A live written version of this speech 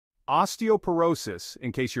Osteoporosis,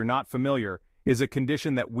 in case you're not familiar, is a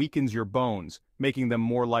condition that weakens your bones, making them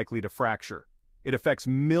more likely to fracture. It affects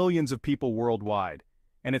millions of people worldwide,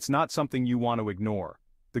 and it's not something you want to ignore.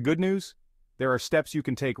 The good news? There are steps you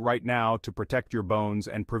can take right now to protect your bones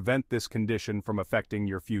and prevent this condition from affecting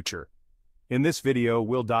your future. In this video,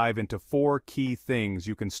 we'll dive into 4 key things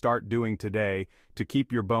you can start doing today to keep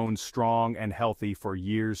your bones strong and healthy for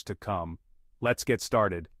years to come. Let's get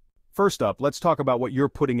started. First up, let's talk about what you're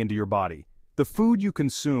putting into your body. The food you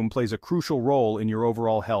consume plays a crucial role in your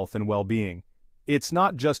overall health and well-being. It's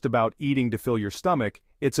not just about eating to fill your stomach,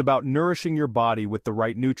 it's about nourishing your body with the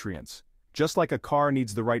right nutrients. Just like a car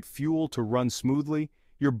needs the right fuel to run smoothly,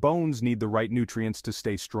 your bones need the right nutrients to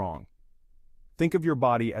stay strong. Think of your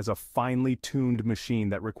body as a finely tuned machine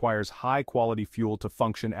that requires high-quality fuel to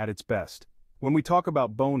function at its best. When we talk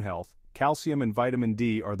about bone health, calcium and vitamin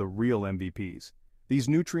D are the real MVPs. These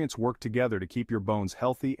nutrients work together to keep your bones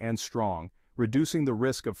healthy and strong, reducing the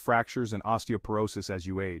risk of fractures and osteoporosis as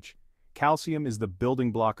you age. Calcium is the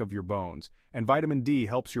building block of your bones, and vitamin D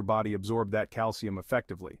helps your body absorb that calcium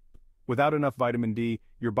effectively. Without enough vitamin D,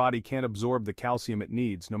 your body can't absorb the calcium it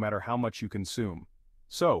needs, no matter how much you consume.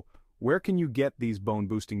 So, where can you get these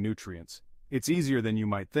bone-boosting nutrients? It's easier than you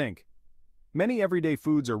might think. Many everyday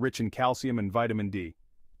foods are rich in calcium and vitamin D.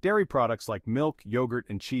 Dairy products like milk, yogurt,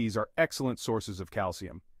 and cheese are excellent sources of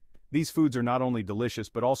calcium. These foods are not only delicious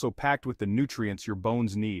but also packed with the nutrients your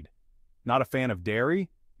bones need. Not a fan of dairy?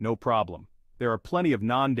 No problem. There are plenty of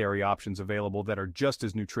non-dairy options available that are just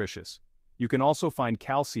as nutritious. You can also find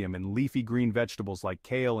calcium in leafy green vegetables like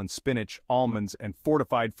kale and spinach, almonds, and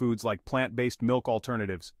fortified foods like plant-based milk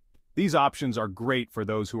alternatives. These options are great for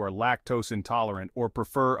those who are lactose intolerant or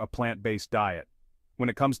prefer a plant-based diet. When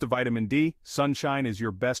it comes to vitamin D, sunshine is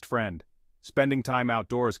your best friend. Spending time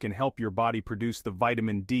outdoors can help your body produce the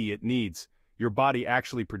vitamin D it needs. Your body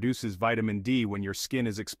actually produces vitamin D when your skin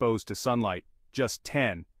is exposed to sunlight. Just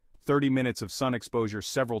 10-30 minutes of sun exposure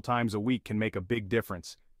several times a week can make a big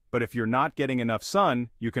difference. But if you're not getting enough sun,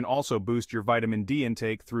 you can also boost your vitamin D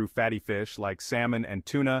intake through fatty fish like salmon and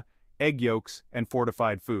tuna, egg yolks, and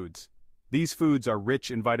fortified foods. These foods are rich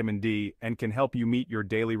in vitamin D and can help you meet your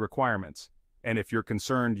daily requirements. And if you're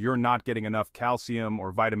concerned you're not getting enough calcium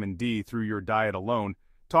or vitamin D through your diet alone,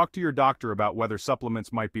 talk to your doctor about whether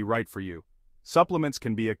supplements might be right for you. Supplements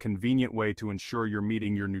can be a convenient way to ensure you're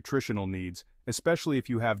meeting your nutritional needs, especially if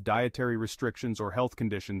you have dietary restrictions or health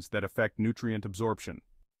conditions that affect nutrient absorption.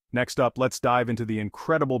 Next up, let's dive into the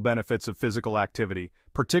incredible benefits of physical activity,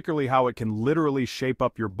 particularly how it can literally shape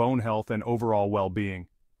up your bone health and overall well-being.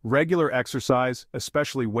 Regular exercise,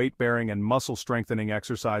 especially weight-bearing and muscle-strengthening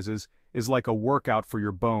exercises, is like a workout for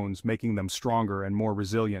your bones, making them stronger and more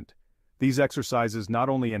resilient. These exercises not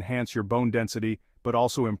only enhance your bone density, but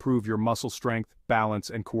also improve your muscle strength, balance,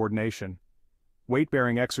 and coordination.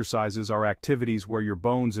 Weight-bearing exercises are activities where your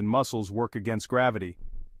bones and muscles work against gravity.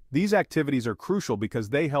 These activities are crucial because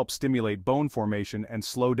they help stimulate bone formation and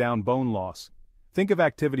slow down bone loss. Think of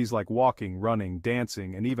activities like walking, running,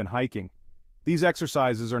 dancing, and even hiking. These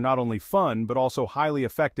exercises are not only fun, but also highly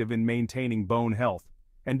effective in maintaining bone health.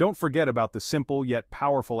 And don't forget about the simple yet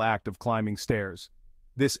powerful act of climbing stairs.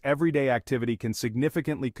 This everyday activity can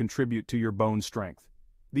significantly contribute to your bone strength.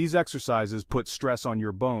 These exercises put stress on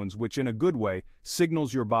your bones, which in a good way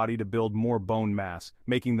signals your body to build more bone mass,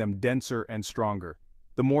 making them denser and stronger.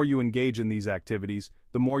 The more you engage in these activities,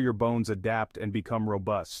 the more your bones adapt and become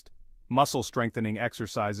robust. Muscle strengthening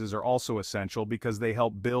exercises are also essential because they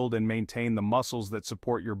help build and maintain the muscles that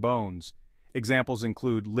support your bones. Examples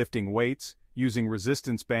include lifting weights, using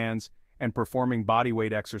resistance bands, and performing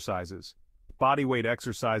bodyweight exercises. Bodyweight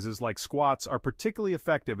exercises like squats are particularly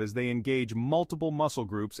effective as they engage multiple muscle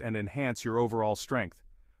groups and enhance your overall strength.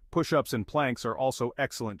 Push-ups and planks are also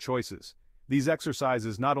excellent choices. These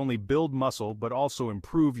exercises not only build muscle but also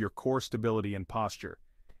improve your core stability and posture.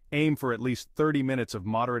 Aim for at least 30 minutes of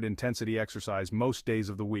moderate intensity exercise most days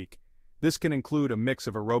of the week. This can include a mix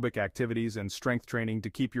of aerobic activities and strength training to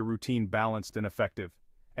keep your routine balanced and effective.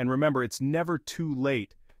 And remember, it's never too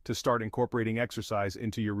late to start incorporating exercise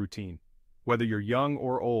into your routine. Whether you're young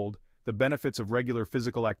or old, the benefits of regular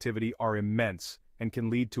physical activity are immense and can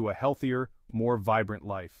lead to a healthier, more vibrant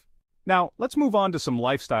life. Now, let's move on to some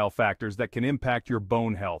lifestyle factors that can impact your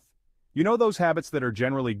bone health. You know those habits that are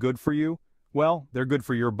generally good for you? Well, they're good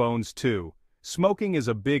for your bones too. Smoking is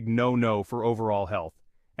a big no-no for overall health,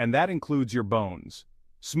 and that includes your bones.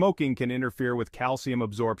 Smoking can interfere with calcium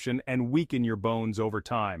absorption and weaken your bones over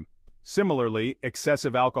time. Similarly,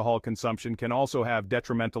 excessive alcohol consumption can also have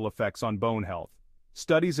detrimental effects on bone health.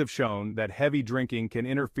 Studies have shown that heavy drinking can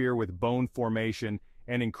interfere with bone formation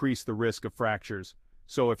and increase the risk of fractures.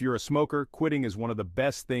 So if you're a smoker, quitting is one of the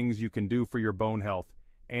best things you can do for your bone health,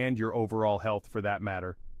 and your overall health for that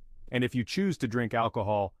matter. And if you choose to drink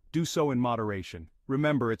alcohol, do so in moderation.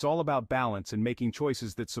 Remember, it's all about balance and making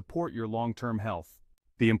choices that support your long-term health.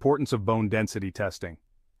 The importance of bone density testing.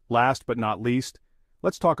 Last but not least,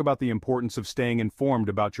 let's talk about the importance of staying informed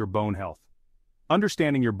about your bone health.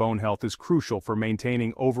 Understanding your bone health is crucial for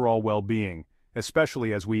maintaining overall well-being,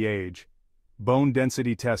 especially as we age. Bone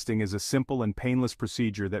density testing is a simple and painless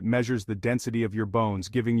procedure that measures the density of your bones,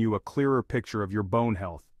 giving you a clearer picture of your bone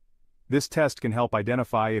health. This test can help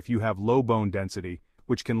identify if you have low bone density,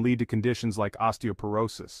 which can lead to conditions like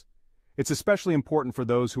osteoporosis. It's especially important for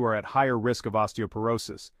those who are at higher risk of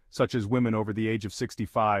osteoporosis, such as women over the age of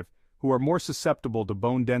 65, who are more susceptible to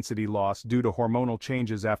bone density loss due to hormonal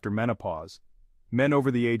changes after menopause. Men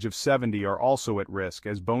over the age of 70 are also at risk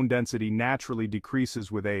as bone density naturally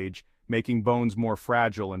decreases with age, making bones more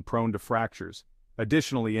fragile and prone to fractures.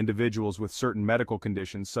 Additionally, individuals with certain medical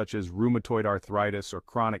conditions such as rheumatoid arthritis or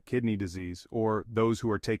chronic kidney disease, or those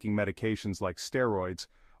who are taking medications like steroids,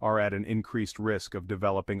 are at an increased risk of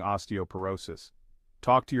developing osteoporosis.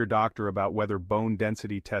 Talk to your doctor about whether bone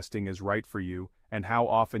density testing is right for you and how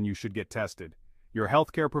often you should get tested. Your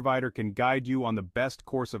healthcare provider can guide you on the best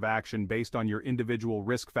course of action based on your individual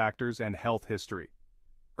risk factors and health history.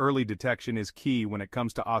 Early detection is key when it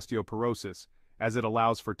comes to osteoporosis, as it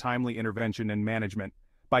allows for timely intervention and management.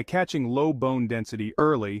 By catching low bone density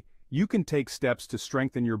early, you can take steps to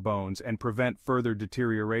strengthen your bones and prevent further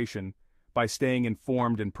deterioration. By staying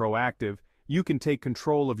informed and proactive, you can take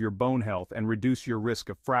control of your bone health and reduce your risk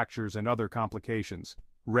of fractures and other complications.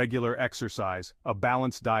 Regular exercise, a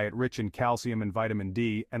balanced diet rich in calcium and vitamin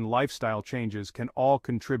D, and lifestyle changes can all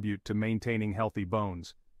contribute to maintaining healthy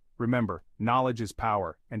bones. Remember, knowledge is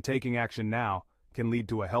power, and taking action now can lead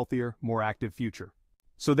to a healthier, more active future.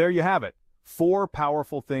 So there you have it, 4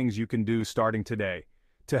 powerful things you can do starting today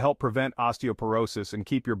to help prevent osteoporosis and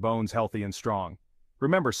keep your bones healthy and strong.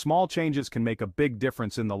 Remember, small changes can make a big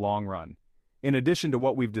difference in the long run. In addition to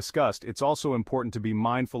what we've discussed, it's also important to be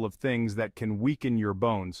mindful of things that can weaken your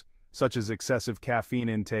bones, such as excessive caffeine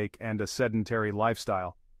intake and a sedentary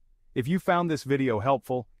lifestyle. If you found this video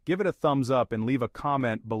helpful, give it a thumbs up and leave a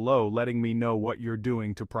comment below letting me know what you're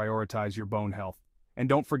doing to prioritize your bone health. And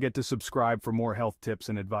don't forget to subscribe for more health tips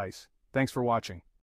and advice. Thanks for watching.